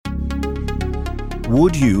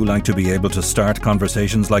Would you like to be able to start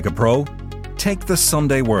conversations like a pro? Take the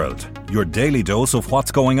Sunday World, your daily dose of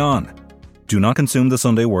what's going on. Do not consume the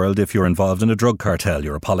Sunday World if you're involved in a drug cartel,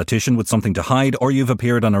 you're a politician with something to hide, or you've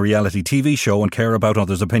appeared on a reality TV show and care about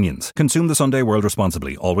others' opinions. Consume the Sunday World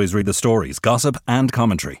responsibly. Always read the stories, gossip and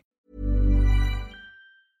commentary.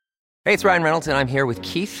 Hey, it's Ryan Reynolds, and I'm here with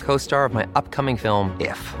Keith, co-star of my upcoming film,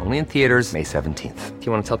 If, only in theaters May 17th. Do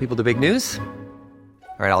you want to tell people the big news?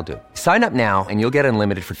 All right, I'll do it. Sign up now and you'll get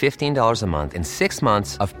unlimited for $15 a month and 6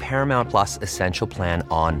 months of Paramount Plus Essential Plan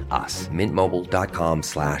on us.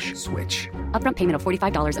 MintMobile.com/switch. Upfront payment of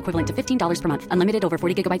 $45 equivalent to $15 per month. Unlimited over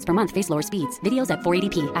 40 gigabytes per month. Face lower speeds. Videos at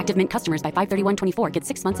 480p. Active Mint customers by 531.24 get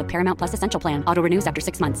 6 months of Paramount Plus Essential Plan. Auto renews after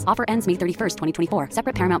 6 months. Offer ends May 31st, 2024.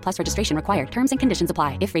 Separate Paramount Plus registration required. Terms and conditions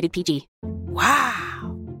apply if rated PG.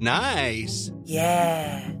 Wow. Nice.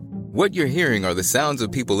 Yeah. What you're hearing are the sounds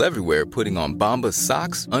of people everywhere putting on Bombas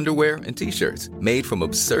socks, underwear, and T-shirts made from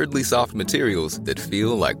absurdly soft materials that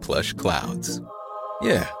feel like plush clouds.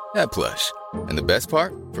 Yeah, that plush. And the best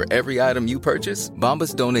part? For every item you purchase,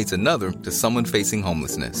 Bombas donates another to someone facing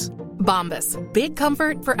homelessness. Bombas. Big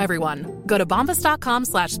comfort for everyone. Go to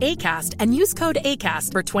bombas.com/ACAST and use code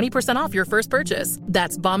ACAST for 20% off your first purchase.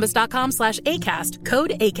 That's bombas.com/ACAST.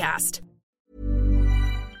 Code ACAST.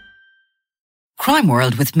 Crime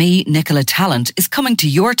World with me, Nicola Tallant, is coming to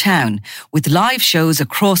your town with live shows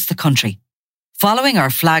across the country. Following our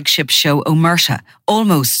flagship show Omerta,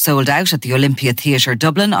 almost sold out at the Olympia Theatre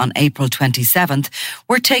Dublin on April 27th,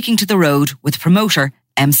 we're taking to the road with promoter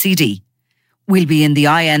MCD. We'll be in the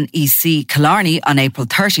INEC Killarney on April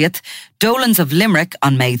 30th, Dolan's of Limerick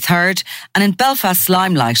on May 3rd, and in Belfast's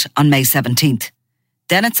Limelight on May 17th.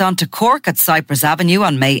 Then it's on to Cork at Cypress Avenue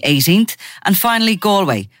on May 18th, and finally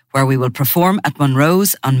Galway, where we will perform at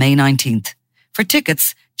Monroe's on May 19th. For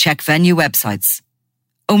tickets, check venue websites.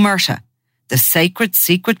 Omerta, the sacred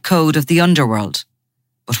secret code of the underworld.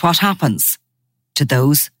 But what happens to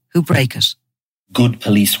those who break it? Good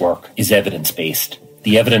police work is evidence-based.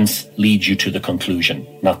 The evidence leads you to the conclusion,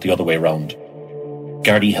 not the other way around.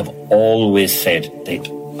 Gardaí have always said, they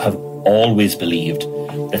have always believed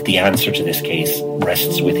that the answer to this case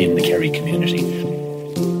rests within the Kerry community.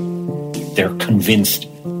 They're convinced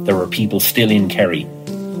there are people still in Kerry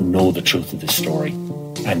who know the truth of this story,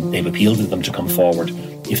 and they've appealed to them to come forward.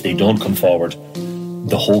 If they don't come forward,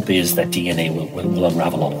 the hope is that DNA will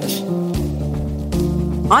unravel all of this.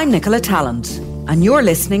 I'm Nicola Tallant, and you're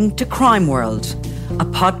listening to Crime World, a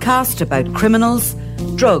podcast about criminals,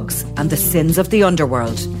 drugs and the sins of the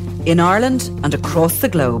underworld in Ireland and across the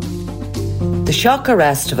globe. The shock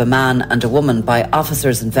arrest of a man and a woman by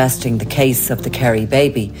officers investing the case of the Kerry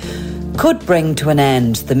Baby could bring to an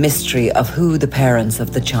end the mystery of who the parents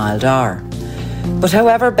of the child are. But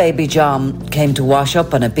however baby John came to wash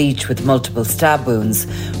up on a beach with multiple stab wounds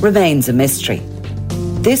remains a mystery.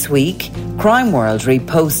 This week, Crime World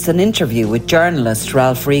reposts an interview with journalist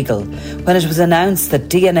Ralph Riegel when it was announced that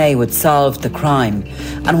DNA would solve the crime,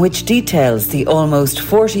 and which details the almost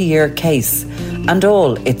 40-year case and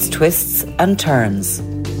all its twists and turns.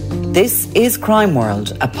 This is Crime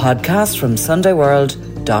World, a podcast from SundayWorld.com.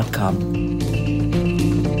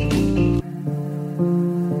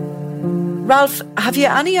 Ralph, have you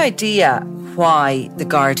any idea why the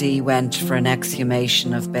Gardaí went for an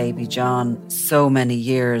exhumation of baby John so many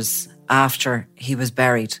years after he was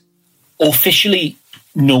buried? Officially,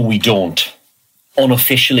 no, we don't.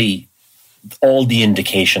 Unofficially, all the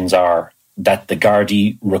indications are that the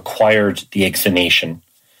Gardaí required the exhumation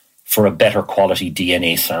for a better quality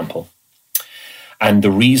DNA sample. And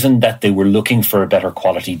the reason that they were looking for a better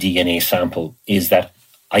quality DNA sample is that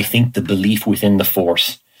I think the belief within the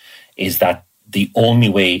force is that the only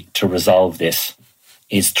way to resolve this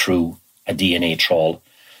is through a DNA trawl.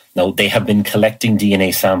 Now, they have been collecting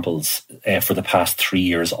DNA samples for the past 3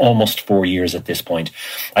 years, almost 4 years at this point.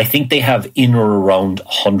 I think they have in or around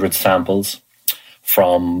 100 samples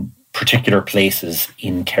from particular places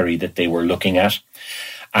in Kerry that they were looking at.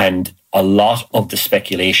 And a lot of the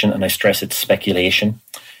speculation, and I stress it's speculation,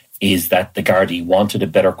 is that the Gardaí wanted a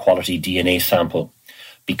better quality DNA sample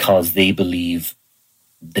because they believe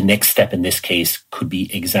the next step in this case could be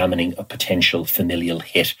examining a potential familial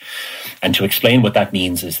hit. And to explain what that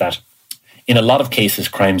means is that in a lot of cases,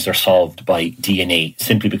 crimes are solved by DNA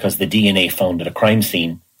simply because the DNA found at a crime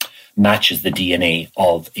scene matches the DNA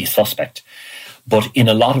of a suspect. But in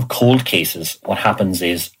a lot of cold cases, what happens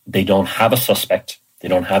is they don't have a suspect, they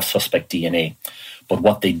don't have suspect DNA, But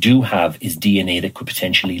what they do have is DNA that could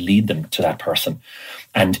potentially lead them to that person.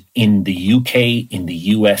 And in the UK, in the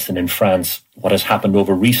US and in France, what has happened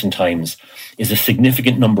over recent times is a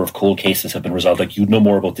significant number of cold cases have been resolved. Like, you'd know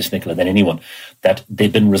more about this, Nicola, than anyone, that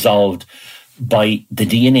they've been resolved by the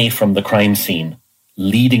DNA from the crime scene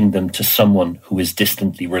leading them to someone who is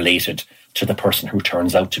distantly related to the person who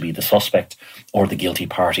turns out to be the suspect or the guilty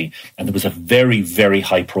party. And there was a very, very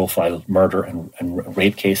high-profile murder and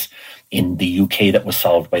rape case in the UK that was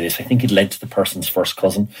solved by this. I think it led to the person's first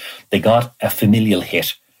cousin. They got a familial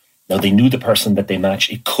hit. Now, they knew the person that they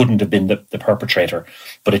matched. It couldn't have been the perpetrator,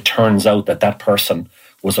 but it turns out that that person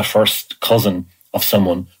was a first cousin of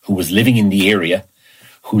someone who was living in the area,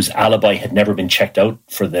 whose alibi had never been checked out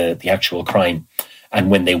for the actual crime. And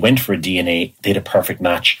when they went for a DNA, they had a perfect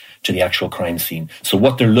match to the actual crime scene. So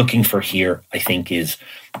what they're looking for here, I think, is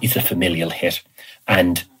a familial hit.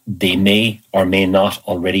 And they may or may not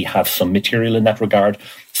already have some material in that regard.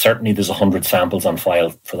 Certainly there's 100 samples on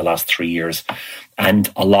file for the last 3 years. And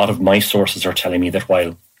a lot of my sources are telling me that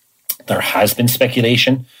while there has been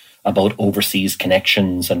speculation about overseas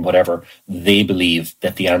connections and whatever, they believe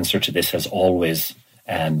that the answer to this has always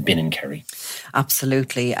been in Kerry.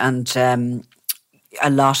 Absolutely. And a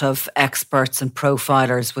lot of experts and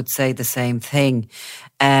profilers would say the same thing.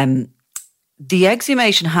 The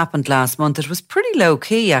exhumation happened last month. It was pretty low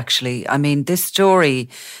key, actually. I mean, this story,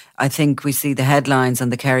 I think we see the headlines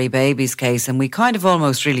on the Kerry Baby's case and we kind of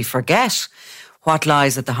almost really forget what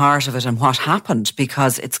lies at the heart of it and what happened,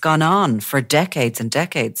 because it's gone on for decades and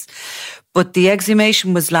decades. But the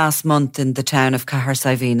exhumation was last month in the town of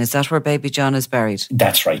Cahersiveen. Is that where Baby John is buried?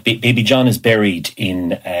 That's right. Baby John is buried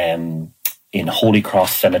in Holy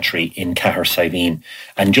Cross Cemetery in Cahersiveen.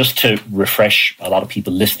 And just to refresh, a lot of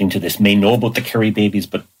people listening to this may know about the Kerry Babies,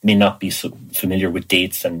 but may not be so familiar with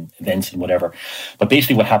dates and events and whatever. But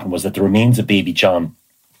basically what happened was that the remains of Baby John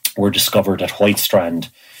were discovered at White Strand,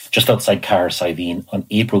 just outside Cahersiveen, on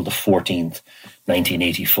April the 14th,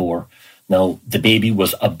 1984. Now, the baby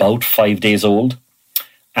was about 5 days old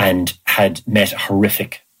and had met a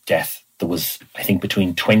horrific death. There was, I think,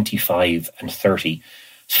 between 25 and 30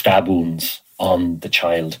 stab wounds on the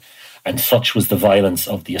child. And such was the violence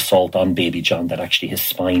of the assault on Baby John that actually his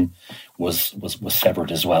spine was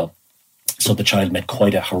severed as well. So the child met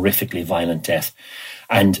quite a horrifically violent death.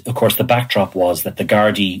 And of course, the backdrop was that the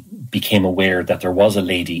Gardaí became aware that there was a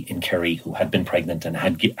lady in Kerry who had been pregnant and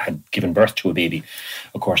had given birth to a baby,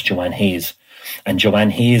 of course, Joanne Hayes. And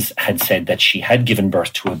Joanne Hayes had said that she had given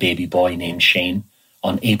birth to a baby boy named Shane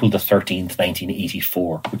on April the 13th,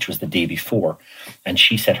 1984, which was the day before. And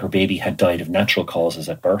she said her baby had died of natural causes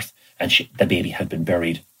at birth, and the baby had been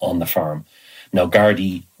buried on the farm. Now,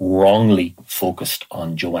 Gardaí wrongly focused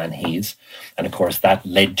on Joanne Hayes. And of course, that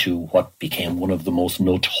led to what became one of the most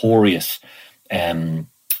notorious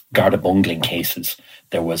Garda bungling cases.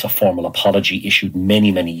 There was a formal apology issued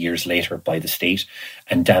many, many years later by the state,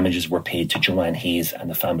 and damages were paid to Joanne Hayes and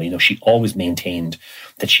the family. Now, she always maintained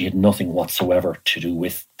that she had nothing whatsoever to do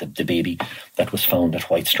with the baby that was found at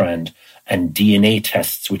White Strand. And DNA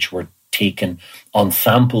tests, which were taken on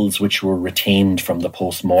samples which were retained from the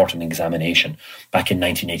post-mortem examination back in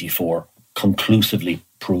 1984, conclusively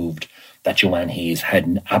proved that Joanne Hayes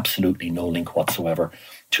had absolutely no link whatsoever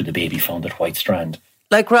to the baby found at White Strand.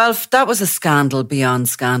 Like, Ralph, that was a scandal beyond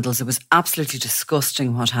scandals. It was absolutely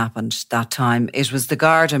disgusting what happened that time. It was the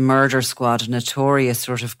Garda murder squad, a notorious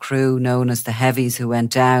sort of crew known as the Heavies, who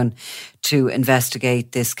went down to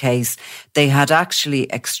investigate this case. They had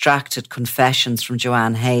actually extracted confessions from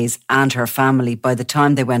Joanne Hayes and her family by the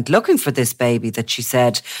time they went looking for this baby that she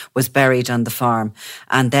said was buried on the farm.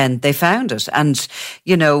 And then they found it. And,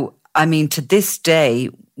 you know, I mean, to this day,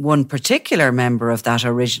 one particular member of that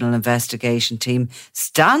original investigation team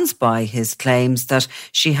stands by his claims that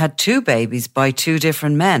she had two babies by two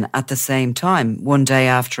different men at the same time, one day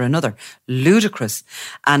after another. Ludicrous.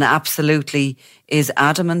 And absolutely is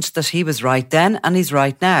adamant that he was right then and he's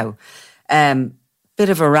right now. Bit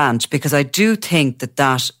of a rant, because I do think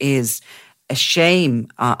that is a shame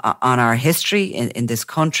on our history in this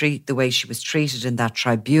country, the way she was treated in that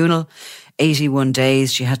tribunal. 81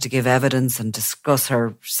 days she had to give evidence and discuss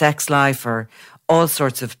her sex life or all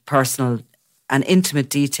sorts of personal and intimate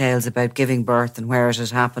details about giving birth and where it had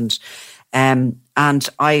happened. And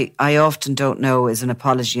I often don't know is an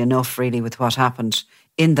apology enough really with what happened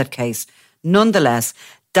in that case. Nonetheless,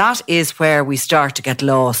 that is where we start to get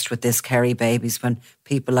lost with this Kerry Babies, when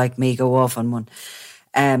people like me go off on one.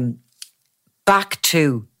 Back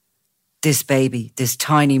to this baby, this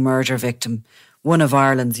tiny murder victim, one of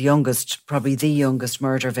Ireland's youngest, probably the youngest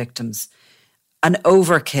murder victims. An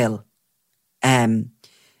overkill.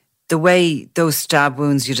 The the way those stab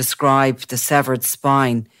wounds you described, the severed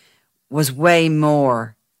spine, was way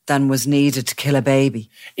more than was needed to kill a baby.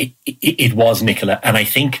 It was, Nicola. And I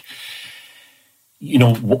think, you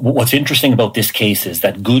know, what's interesting about this case is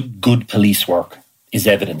that good police work is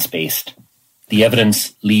evidence-based. The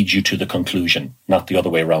evidence leads you to the conclusion, not the other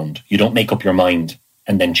way around. You don't make up your mind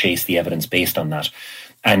and then chase the evidence based on that.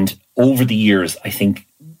 And over the years, I think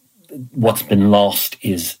what's been lost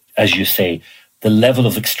is, as you say, the level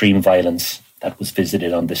of extreme violence that was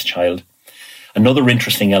visited on this child. Another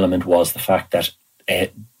interesting element was the fact that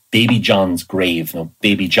Baby John's grave,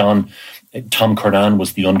 Baby John, Tom Kernan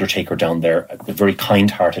was the undertaker down there, a very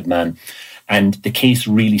kind-hearted man, and the case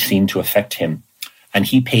really seemed to affect him. And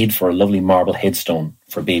he paid for a lovely marble headstone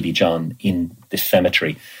for Baby John in this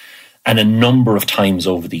cemetery. And a number of times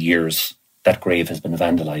over the years, that grave has been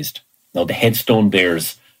vandalised. Now, the headstone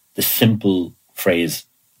bears the simple phrase,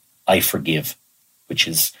 "I forgive," which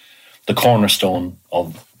is the cornerstone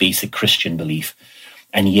of basic Christian belief.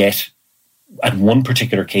 And yet, at one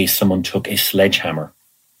particular case, someone took a sledgehammer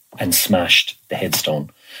and smashed the headstone.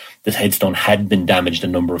 The headstone had been damaged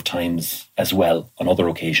a number of times as well on other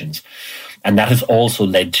occasions. And that has also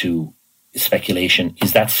led to speculation.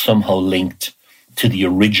 Is that somehow linked to the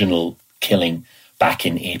original killing back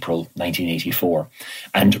in April 1984?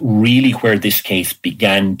 And really where this case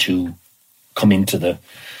began to come into the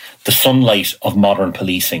sunlight of modern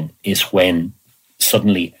policing is when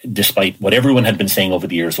suddenly, despite what everyone had been saying over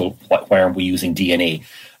the years, well, why aren't we using DNA?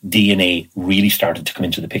 DNA really started to come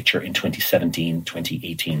into the picture in 2017,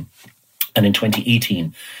 2018. And in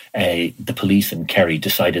 2018, the police in Kerry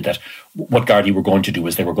decided that what Gardaí were going to do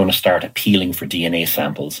is they were going to start appealing for DNA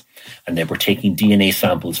samples. And they were taking DNA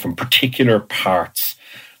samples from particular parts,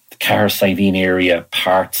 the Cahersiveen area,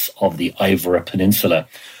 parts of the Ivoire Peninsula,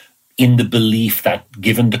 in the belief that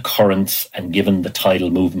given the currents and given the tidal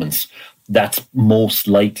movements, that's most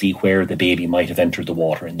likely where the baby might have entered the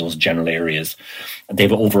water, in those general areas. They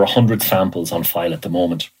have over 100 samples on file at the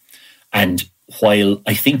moment. And while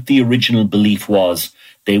I think the original belief was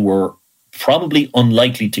they were probably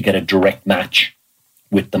unlikely to get a direct match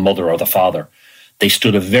with the mother or the father, they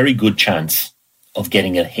stood a very good chance of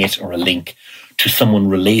getting a hit or a link to someone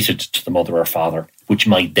related to the mother or father, which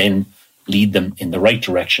might then lead them in the right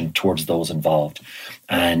direction towards those involved.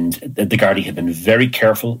 And the Gardaí have been very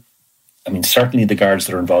careful. I mean, certainly the guards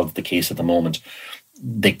that are involved with the case at the moment,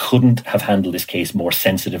 they couldn't have handled this case more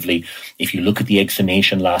sensitively. If you look at the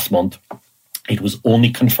exhumation last month, it was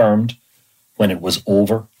only confirmed when it was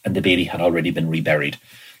over and the baby had already been reburied.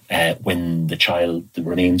 When the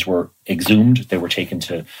remains were exhumed, they were taken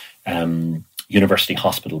to University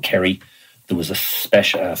Hospital Kerry. There was a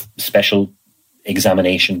special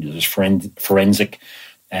examination. There was forensic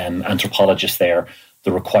anthropologists there.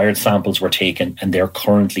 The required samples were taken and they're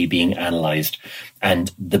currently being analysed.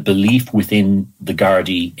 And the belief within the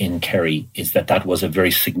Gardaí in Kerry is that that was a very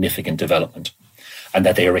significant development and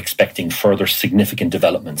that they are expecting further significant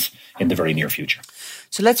developments in the very near future.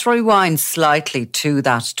 So let's rewind slightly to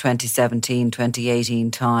that 2017,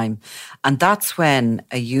 2018 time. And that's when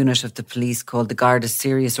a unit of the police called the Garda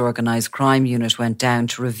Serious Organised Crime Unit went down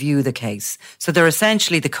to review the case. So they're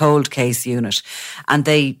essentially the cold case unit. And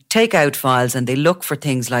they take out files and they look for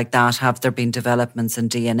things like that. Have there been developments in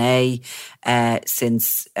DNA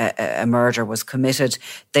since a murder was committed?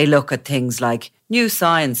 They look at things like new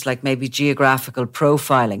science, like maybe geographical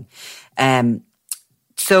profiling.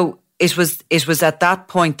 So it was at that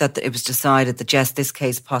point that it was decided that, yes, this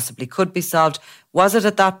case possibly could be solved. Was it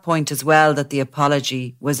at that point as well that the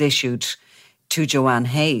apology was issued to Joanne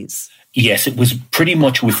Hayes? Yes, it was pretty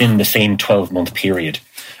much within the same 12-month period.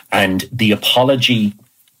 And the apology,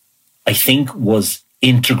 I think, was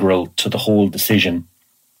integral to the whole decision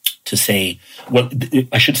to say, well,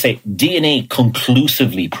 I should say DNA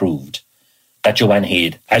conclusively proved that Joanne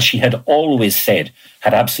Hayes, as she had always said,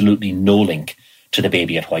 had absolutely no link to the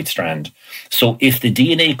baby at White Strand. So if the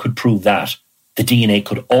DNA could prove that, the DNA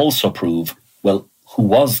could also prove, well, who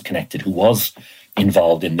was connected, who was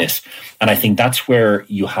involved in this. And I think that's where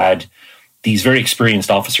you had these very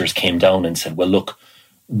experienced officers came down and said, well, look,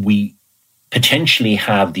 we potentially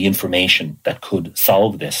have the information that could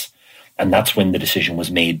solve this. And that's when the decision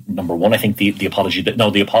was made. Number one, I think the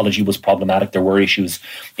apology was problematic. There were issues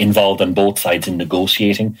involved on both sides in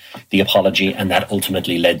negotiating the apology, and that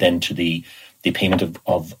ultimately led then to the payment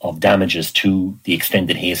of damages to the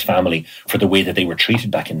extended Hayes family for the way that they were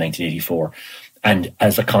treated back in 1984. And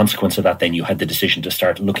as a consequence of that, then you had the decision to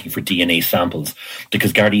start looking for DNA samples,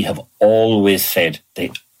 because Gardaí have always said,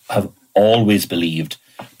 they have always believed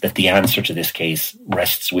that the answer to this case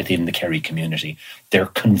rests within the Kerry community. They're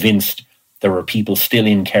convinced there are people still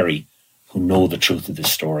in Kerry who know the truth of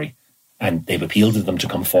this story, and they've appealed to them to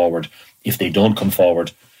come forward. If they don't come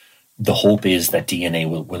forward, the hope is that DNA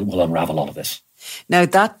will unravel all of this. Now,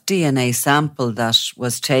 that DNA sample that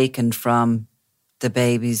was taken from the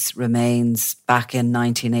baby's remains back in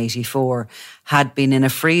 1984 had been in a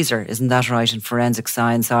freezer, isn't that right, in Forensic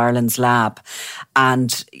Science Ireland's lab.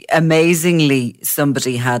 And amazingly,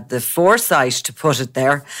 somebody had the foresight to put it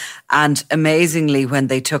there. And amazingly, when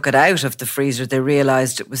they took it out of the freezer, they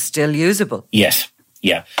realised it was still usable. Yes,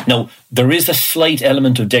 yeah. Now, there is a slight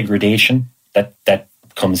element of degradation that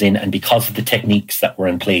comes in, and because of the techniques that were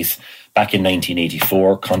in place back in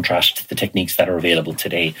 1984, contrast to the techniques that are available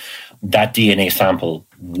today, that DNA sample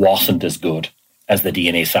wasn't as good as the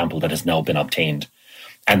DNA sample that has now been obtained.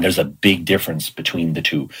 And there's a big difference between the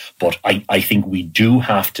two. But I think we do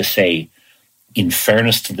have to say, in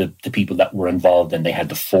fairness to the people that were involved, and they had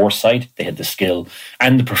the foresight, they had the skill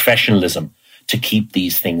and the professionalism to keep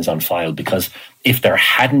these things on file, because if there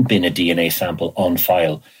hadn't been a DNA sample on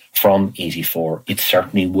file from 84, it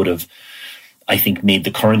certainly would have, I think, made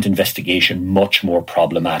the current investigation much more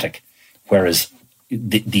problematic. Whereas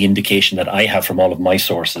the indication that I have from all of my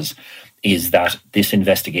sources is that this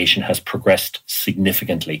investigation has progressed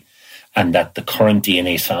significantly, and that the current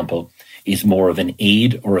DNA sample is more of an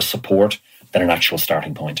aid or a support than an actual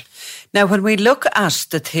starting point. Now, when we look at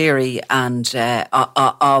the theory and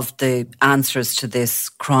of the answers to this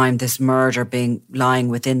crime, this murder lying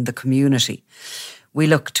within the community, we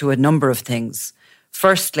look to a number of things.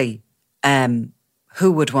 Firstly,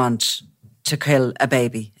 who would want to kill a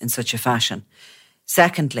baby in such a fashion?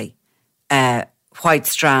 Secondly, White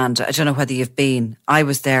Strand, I don't know whether you've been. I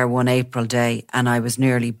was there one April day and I was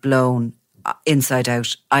nearly blown inside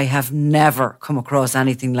out. I have never come across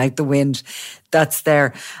anything like the wind that's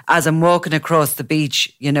there. As I'm walking across the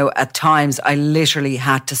beach, at times I literally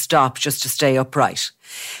had to stop just to stay upright.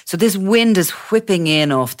 So this wind is whipping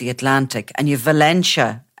in off the Atlantic, and you've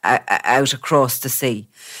Valencia out across the sea,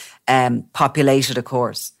 populated, of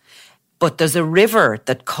course. But there's a river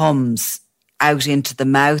that comes out into the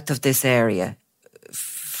mouth of this area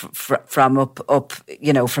from up,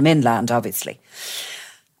 from inland, obviously.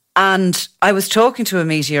 And I was talking to a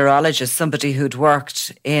meteorologist, somebody who'd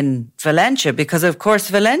worked in Valencia, because, of course,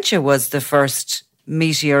 Valencia was the first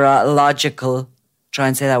meteorological, try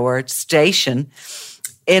and say that word, station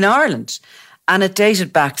in Ireland. And it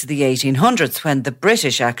dated back to the 1800s, when the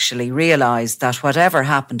British actually realised that whatever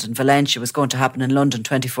happened in Valencia was going to happen in London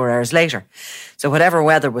 24 hours later. So whatever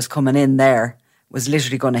weather was coming in there was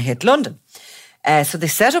literally going to hit London. So they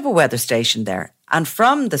set up a weather station there. And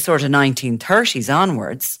from the sort of 1930s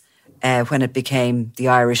onwards, when it became the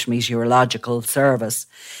Irish Meteorological Service,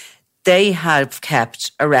 they have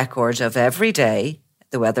kept a record of every day,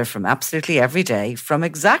 the weather from absolutely every day, from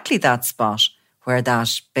exactly that spot where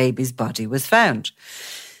that baby's body was found.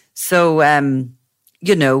 So,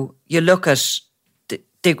 you look at,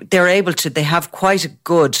 they have quite a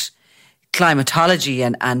good climatology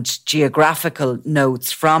and geographical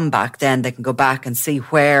notes from back then. They can go back and see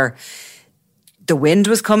where the wind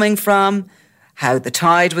was coming from, how the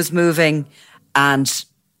tide was moving, and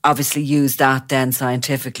obviously use that then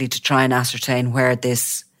scientifically to try and ascertain where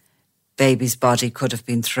this baby's body could have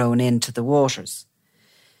been thrown into the waters.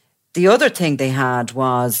 The other thing they had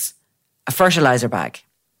was a fertiliser bag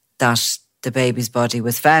that the baby's body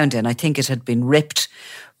was found in. I think it had been ripped,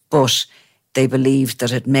 but they believed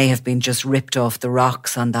that it may have been just ripped off the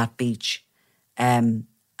rocks on that beach. And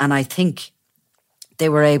I think they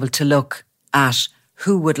were able to look at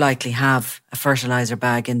who would likely have a fertiliser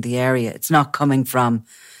bag in the area. It's not coming from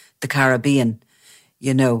the Caribbean,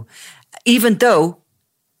 even though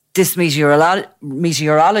this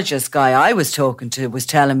meteorologist guy I was talking to was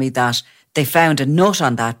telling me that they found a nut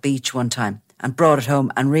on that beach one time and brought it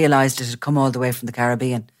home and realised it had come all the way from the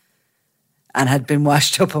Caribbean and had been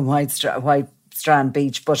washed up on White Strand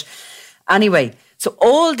Beach. But anyway, so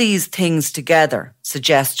all these things together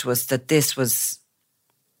suggest to us that this was,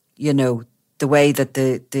 the way that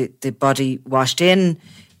the body washed in,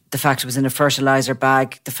 the fact it was in a fertiliser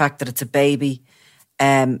bag, the fact that it's a baby,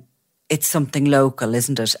 it's something local,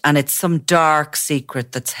 isn't it? And it's some dark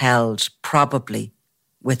secret that's held probably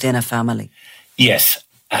within a family. Yes.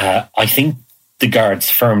 I think the guards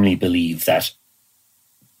firmly believe that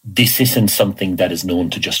this isn't something that is known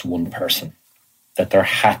to just one person, that there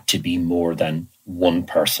had to be more than one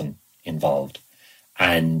person involved.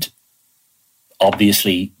 And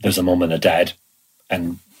obviously there's a mum and a dad,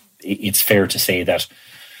 and it's fair to say that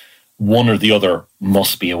one or the other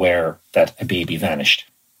must be aware that a baby vanished.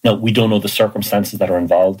 Now, we don't know the circumstances that are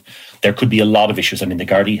involved. There could be a lot of issues. I mean, the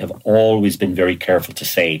Gardaí have always been very careful to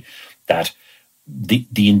say that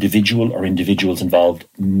the individual or individuals involved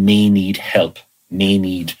may need help, may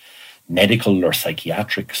need medical or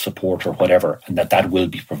psychiatric support or whatever, and that will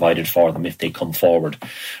be provided for them if they come forward.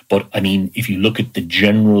 But I mean, if you look at the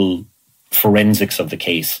general forensics of the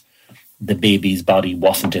case, the baby's body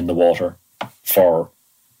wasn't in the water for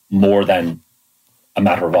more than a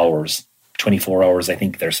matter of hours, 24 hours, I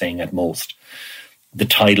think they're saying at most. The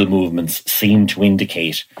tidal movements seem to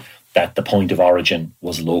indicate that the point of origin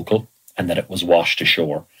was local and that it was washed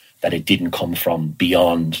ashore, that it didn't come from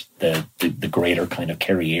beyond the greater kind of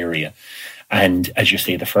Kerry area. And as you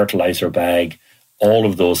say, the fertilizer bag, all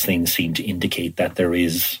of those things seem to indicate that there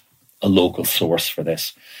is a local source for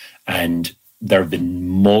this. And there have been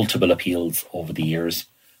multiple appeals over the years.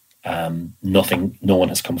 No one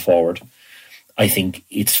has come forward. I think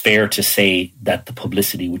it's fair to say that the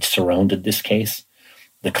publicity which surrounded this case,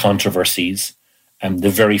 the controversies, and the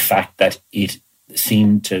very fact that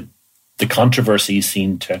the controversies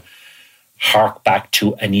seemed to hark back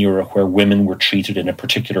to an era where women were treated in a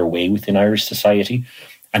particular way within Irish society,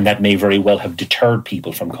 and that may very well have deterred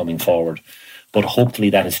people from coming forward. But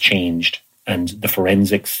hopefully that has changed, and the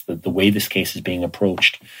forensics, the way this case is being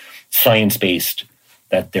approached, science-based,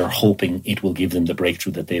 that they're hoping it will give them the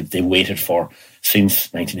breakthrough that they waited for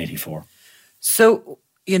since 1984. So,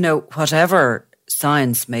 whatever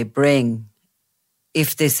science may bring,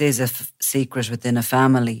 if this is a secret within a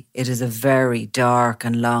family, it is a very dark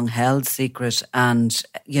and long-held secret. And,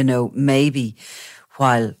 maybe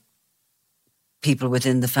while people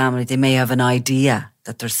within the family, they may have an idea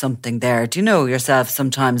that there's something there. Do you know yourself,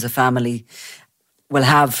 sometimes a family will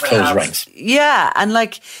have... close ranks. Yeah, and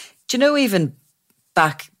even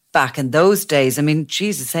back in those days, I mean,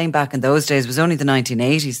 Jesus, saying back in those days was only the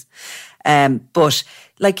 1980s. But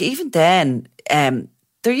even then...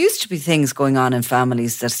 there used to be things going on in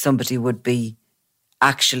families that somebody would be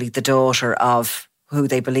actually the daughter of who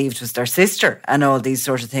they believed was their sister and all these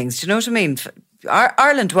sort of things. Do you know what I mean?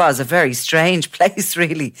 Ireland was a very strange place,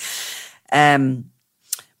 really.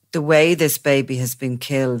 The way this baby has been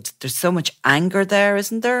killed, there's so much anger there,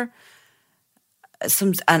 isn't there?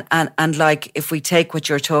 If we take what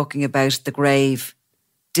you're talking about, the grave,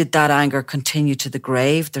 did that anger continue to the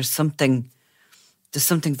grave? There's something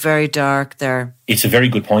very dark there. It's a very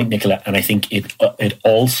good point, Nicola, and I think it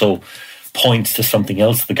also points to something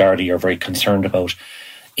else the Gardaí are very concerned about,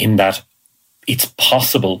 in that it's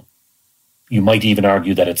possible, you might even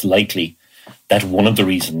argue that it's likely, that one of the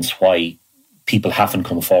reasons why people haven't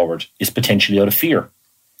come forward is potentially out of fear,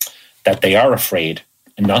 that they are afraid,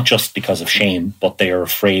 and not just because of shame, but they are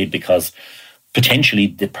afraid because potentially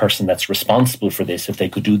the person that's responsible for this, if they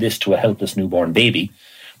could do this to a helpless newborn baby,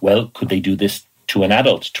 well, could they do this to an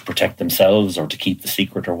adult to protect themselves or to keep the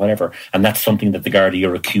secret or whatever? And that's something that the Gardaí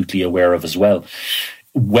are acutely aware of as well.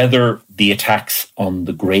 Whether the attacks on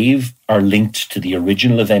the grave are linked to the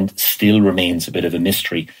original event still remains a bit of a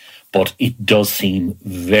mystery, but it does seem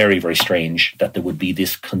very, very strange that there would be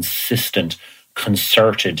this consistent,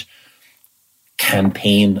 concerted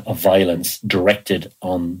campaign of violence directed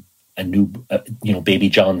on a new, baby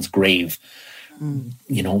John's grave.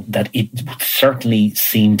 That it certainly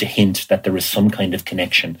seemed to hint that there is some kind of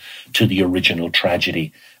connection to the original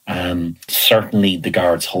tragedy. Certainly the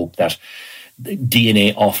guards hope that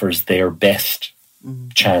DNA offers their best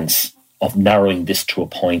chance of narrowing this to a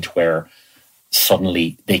point where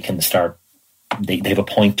suddenly they can start, they have a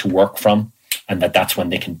point to work from, and that's when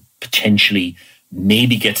they can potentially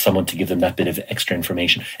maybe get someone to give them that bit of extra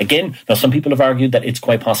information. Again, now some people have argued that it's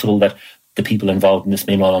quite possible that the people involved in this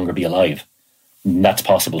may no longer be alive. That's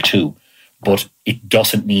possible too, but it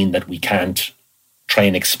doesn't mean that we can't try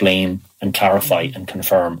and explain and clarify and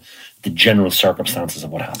confirm the general circumstances of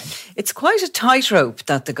what happened. It's quite a tightrope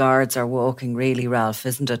that the guards are walking, really, Ralph,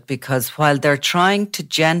 isn't it? Because while they're trying to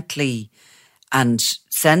gently and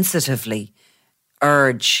sensitively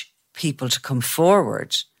urge people to come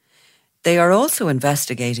forward, they are also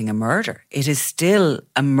investigating a murder. It is still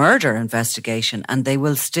a murder investigation, and they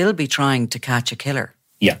will still be trying to catch a killer.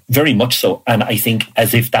 Yeah, very much so. And I think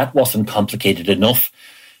as if that wasn't complicated enough,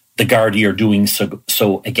 the Gardaí are doing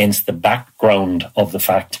so against the background of the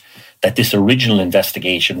fact that this original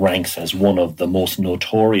investigation ranks as one of the most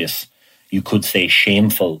notorious, you could say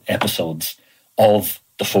shameful episodes of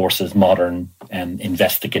the force's modern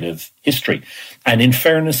investigative history. And in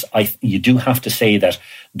fairness, you do have to say that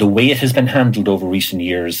the way it has been handled over recent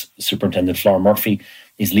years, Superintendent Flora Murphy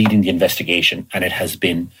is leading the investigation, and it has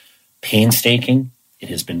been painstaking. It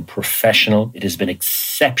has been professional. It has been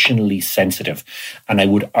exceptionally sensitive. And I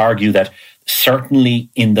would argue that certainly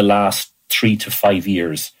in the last 3 to 5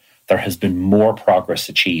 years, there has been more progress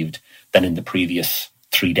achieved than in the previous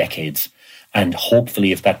 3 decades. And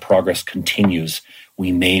hopefully, if that progress continues,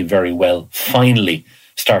 we may very well finally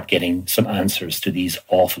start getting some answers to these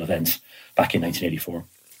awful events back in 1984.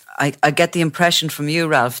 I get the impression from you,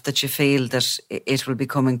 Ralph, that you feel that it will be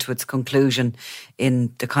coming to its conclusion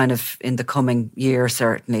in the coming year,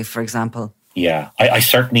 certainly, for example. Yeah, I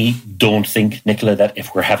certainly don't think, Nicola, that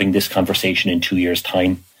if we're having this conversation in 2 years'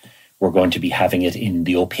 time, we're going to be having it in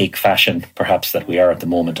the opaque fashion, perhaps, that we are at the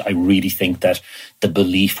moment. I really think that the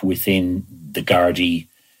belief within the Gardaí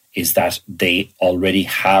is that they already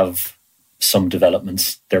have some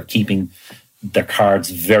developments. They're keeping their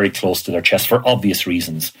cards very close to their chest for obvious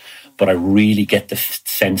reasons. But I really get the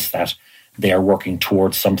sense that they are working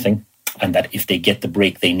towards something, and that if they get the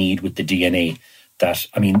break they need with the DNA, that,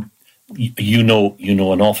 I mean, you know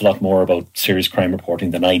an awful lot more about serious crime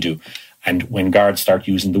reporting than I do. And when guards start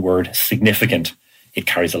using the word significant, it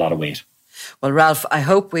carries a lot of weight. Well, Ralph, I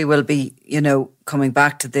hope we will be, coming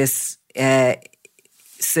back to this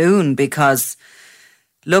soon, because,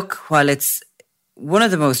 look, while it's one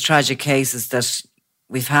of the most tragic cases that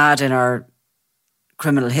we've had in our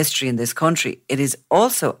criminal history in this country, it is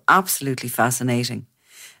also absolutely fascinating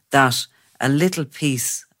that a little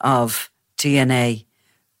piece of DNA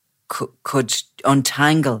could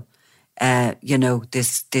untangle,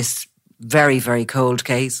 this very, very cold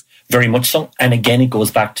case. Very much so. And again, it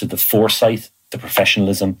goes back to the foresight, the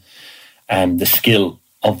professionalism, and the skill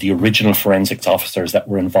of the original forensics officers that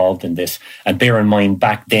were involved in this. And bear in mind,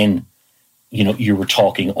 back then, you were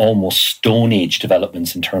talking almost Stone Age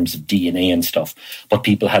developments in terms of DNA and stuff, but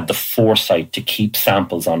people had the foresight to keep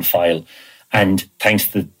samples on file. And thanks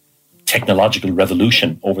to the technological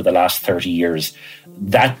revolution over the last 30 years,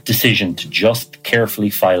 that decision to just carefully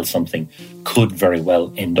file something could very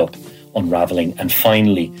well end up unraveling and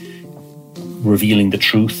finally revealing the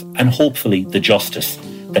truth and hopefully the justice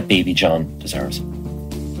that baby John deserves.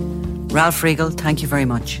 Ralph Riegel, thank you very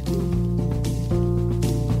much.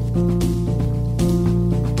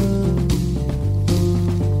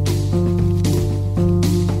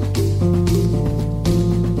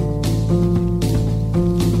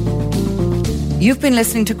 You've been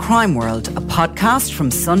listening to Crime World, a podcast from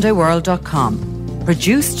SundayWorld.com,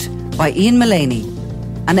 produced by Ian Mullaney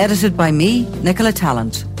and edited by me, Nicola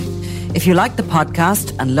Tallant. If you like the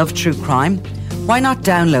podcast and love true crime, why not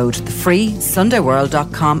download the free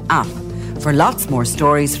SundayWorld.com app for lots more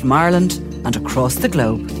stories from Ireland and across the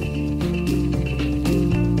globe.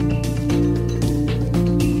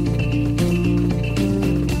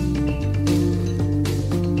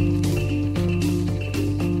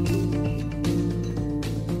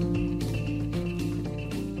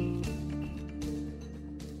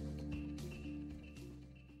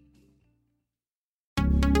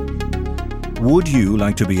 Would you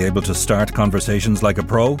like to be able to start conversations like a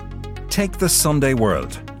pro? Take the Sunday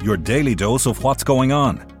World, your daily dose of what's going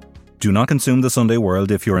on. Do not consume the Sunday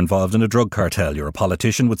World if you're involved in a drug cartel, you're a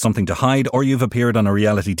politician with something to hide, or you've appeared on a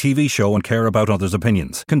reality TV show and care about others'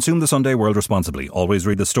 opinions. Consume the Sunday World responsibly. Always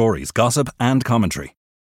read the stories, gossip and commentary.